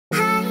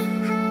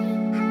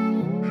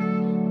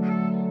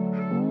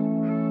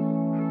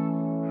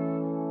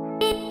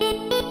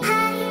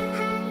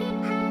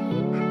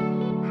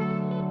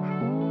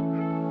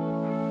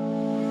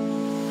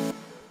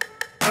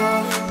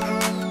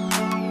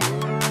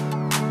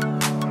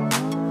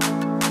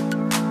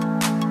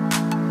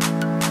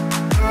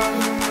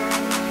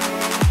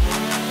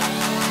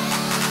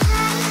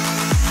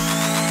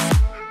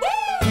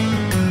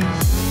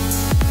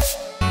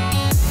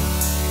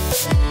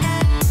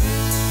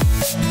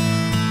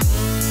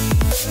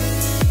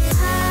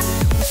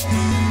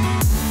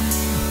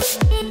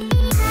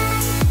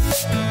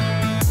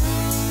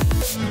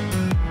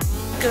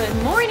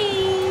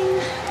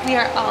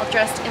are all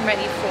dressed and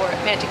ready for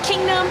Magic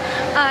Kingdom.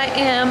 I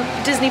am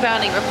Disney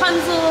bounding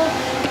Rapunzel,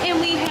 and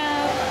we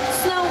have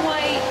Snow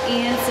White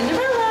and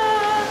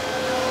Cinderella.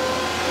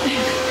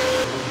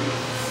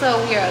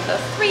 So we are the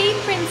three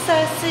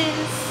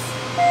princesses.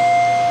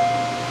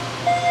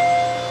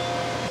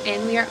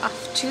 And we are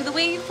off to the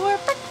wave for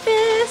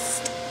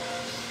breakfast.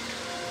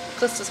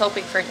 Calista's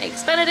hoping for an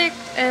Eggs Benedict,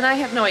 and I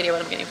have no idea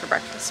what I'm getting for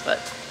breakfast, but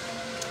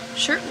I'm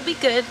sure it will be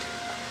good.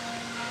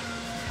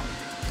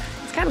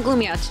 It's kind of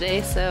gloomy out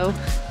today, so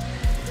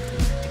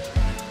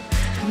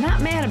I'm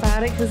not mad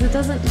about it because it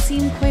doesn't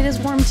seem quite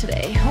as warm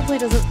today. Hopefully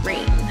it doesn't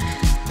rain.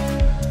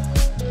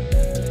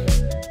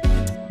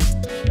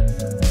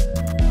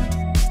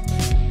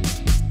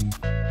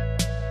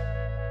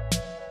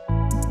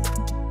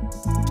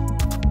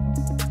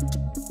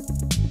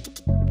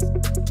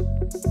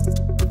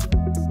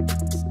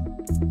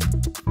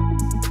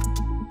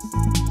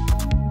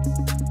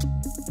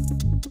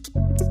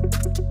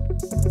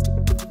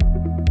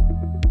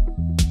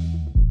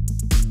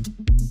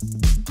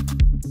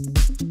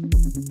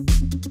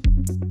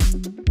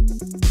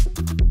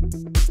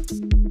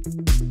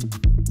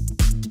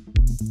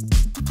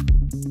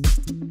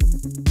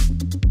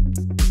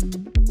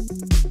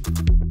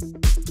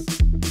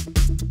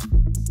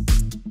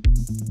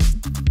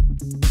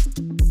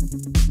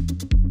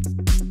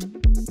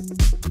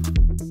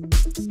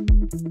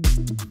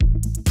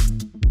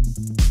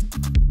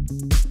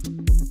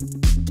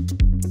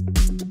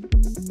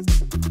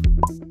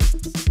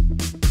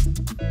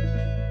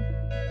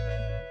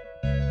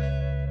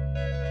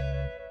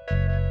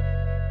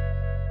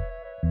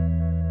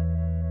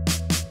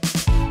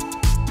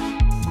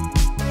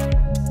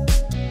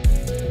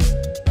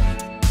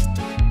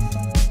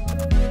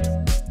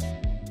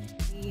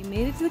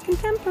 The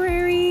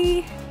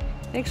Contemporary.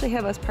 They actually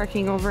have us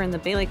parking over in the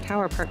Bay Lake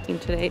Tower parking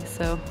today,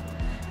 so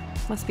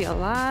must be a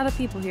lot of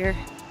people here.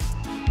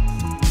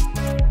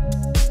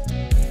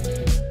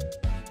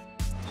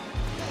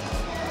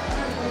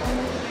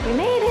 We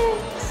made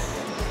it!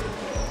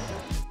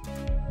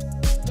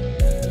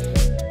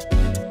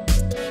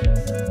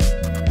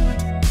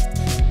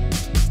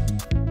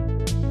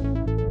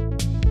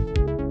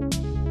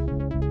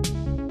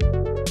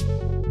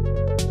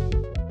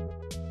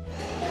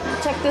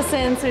 Check this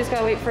in, so we just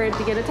gotta wait for it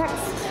to get a text.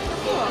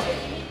 Cool.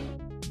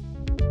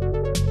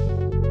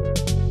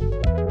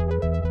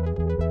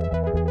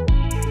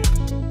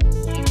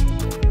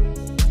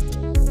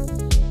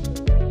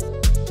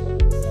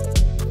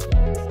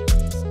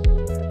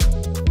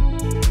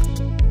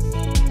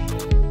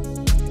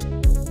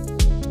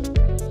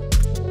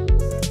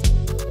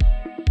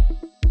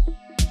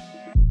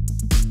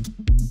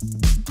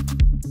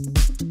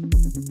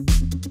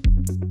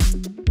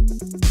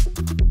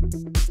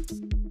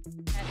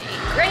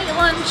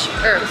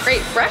 Or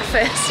great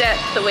breakfast at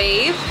the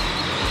Wave.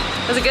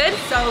 Was it good?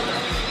 So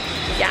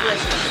good. Yeah.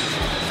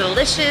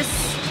 Delicious.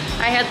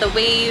 I had the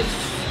Wave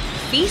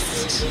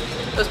Feast.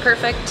 It was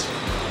perfect.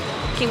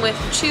 Came with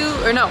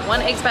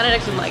one Eggs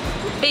Benedict and like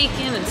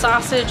bacon and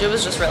sausage. It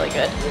was just really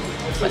good.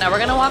 But now we're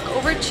gonna walk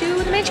over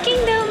to the Magic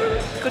Kingdom.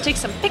 Go take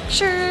some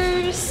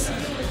pictures.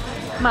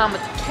 Mom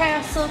with the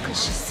castle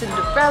because she's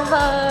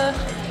Cinderella.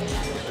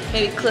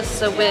 Maybe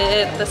Calista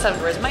with the Seven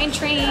Dwarfs Mine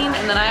Train,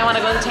 and then I want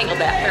to go to the Tangled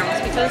bathrooms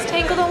because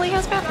Tangled only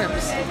has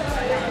bathrooms.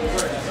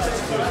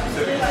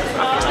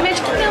 Off to the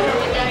Magic Kingdom.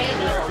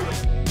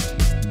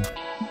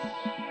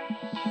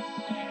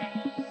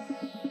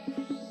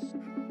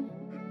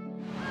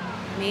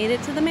 Made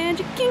it to the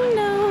Magic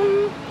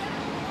Kingdom.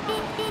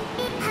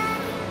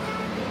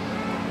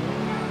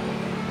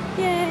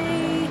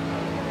 Yay!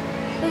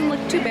 Doesn't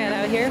look too bad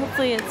out here.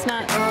 Hopefully it's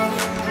not a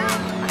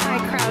high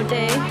crowd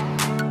day.